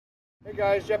Hey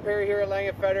guys, Jeff Perry here at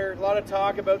Lang & Feder. A lot of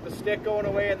talk about the stick going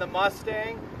away in the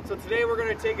Mustang. So today we're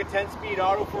going to take a 10-speed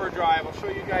auto for a drive. I'll show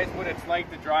you guys what it's like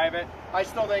to drive it. I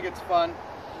still think it's fun.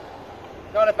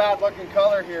 Not a bad looking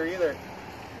color here either.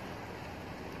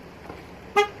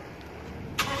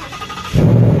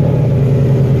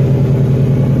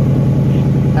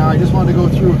 Now I just wanted to go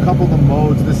through a couple of the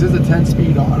modes. This is a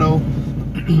 10-speed auto.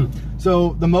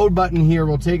 So the mode button here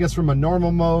will take us from a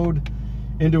normal mode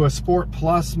into a Sport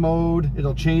Plus mode.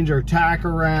 It'll change our tack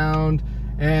around,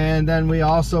 and then we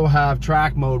also have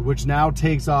track mode, which now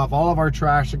takes off all of our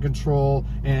traction control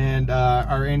and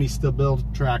our anti-stability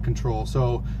track control.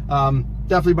 So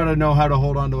definitely better know how to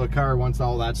hold onto a car once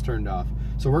all that's turned off.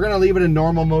 So we're gonna leave it in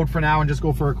normal mode for now and just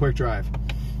go for a quick drive.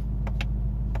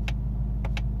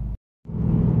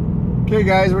 Okay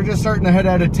guys, we're just starting to head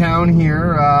out of town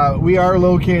here. We are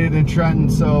located in Trenton,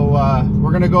 so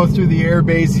we're gonna go through the air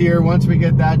base here. Once we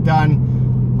get that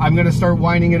done, I'm gonna start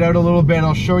winding it out a little bit.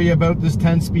 I'll show you about this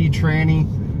 10-speed tranny.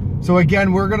 So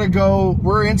again,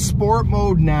 we're in sport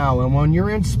mode now, and when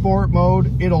you're in sport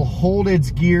mode, it'll hold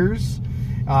its gears.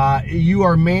 You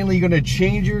are mainly gonna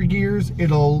change your gears.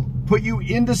 It'll put you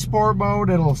into sport mode.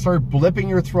 It'll start blipping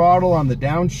your throttle on the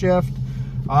downshift.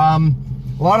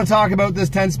 A lot of talk about this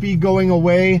 10-speed going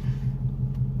away.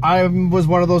 I was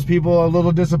one of those people a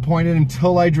little disappointed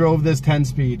until I drove this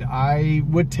 10-speed. I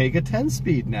would take a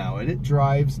 10-speed now, and it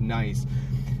drives nice.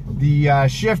 The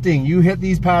shifting, you hit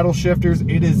these paddle shifters,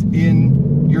 it is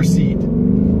in your seat.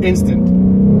 Instant.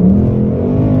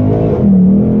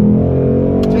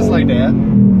 Just like that.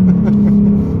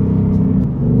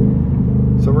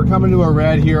 So we're coming to a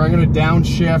red here. I'm going to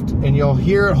downshift, and you'll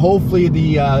hear hopefully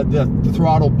the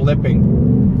throttle blipping.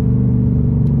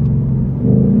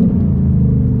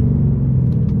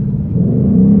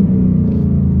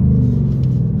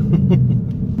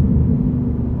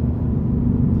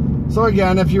 So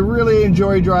again, if you really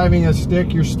enjoy driving a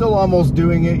stick, you're still almost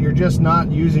doing it. You're just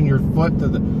not using your foot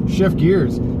to shift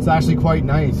gears. It's actually quite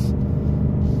nice.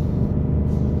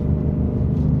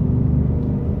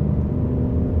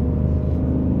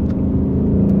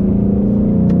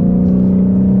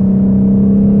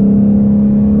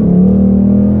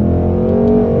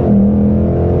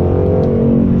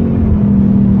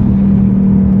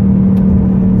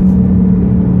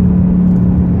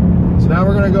 Now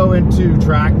we're going to go into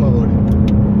track mode.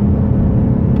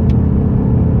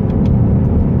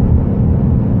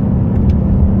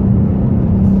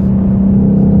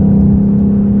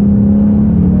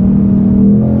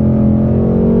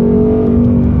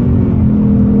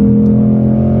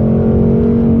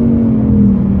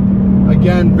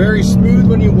 Again, very smooth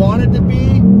when you want it to be,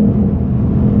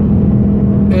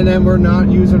 and then we're not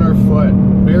using our foot.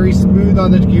 Very smooth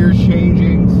on the gear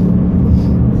changings.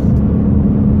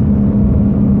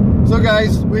 So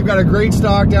guys, we've got a great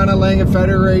stock down at Lang &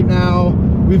 Feder right now.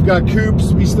 We've got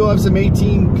coupes. We still have some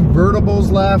 18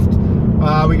 convertibles left.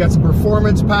 We got some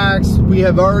performance packs. We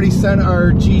have already sent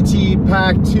our GT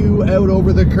Pack 2 out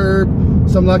over the curb.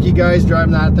 Some lucky guys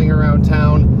driving that thing around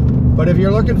town. But if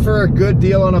you're looking for a good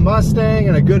deal on a Mustang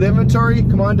and a good inventory,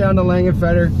 come on down to Lang &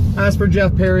 Feder. Ask for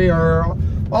Jeff Perry or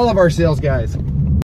all of our sales guys.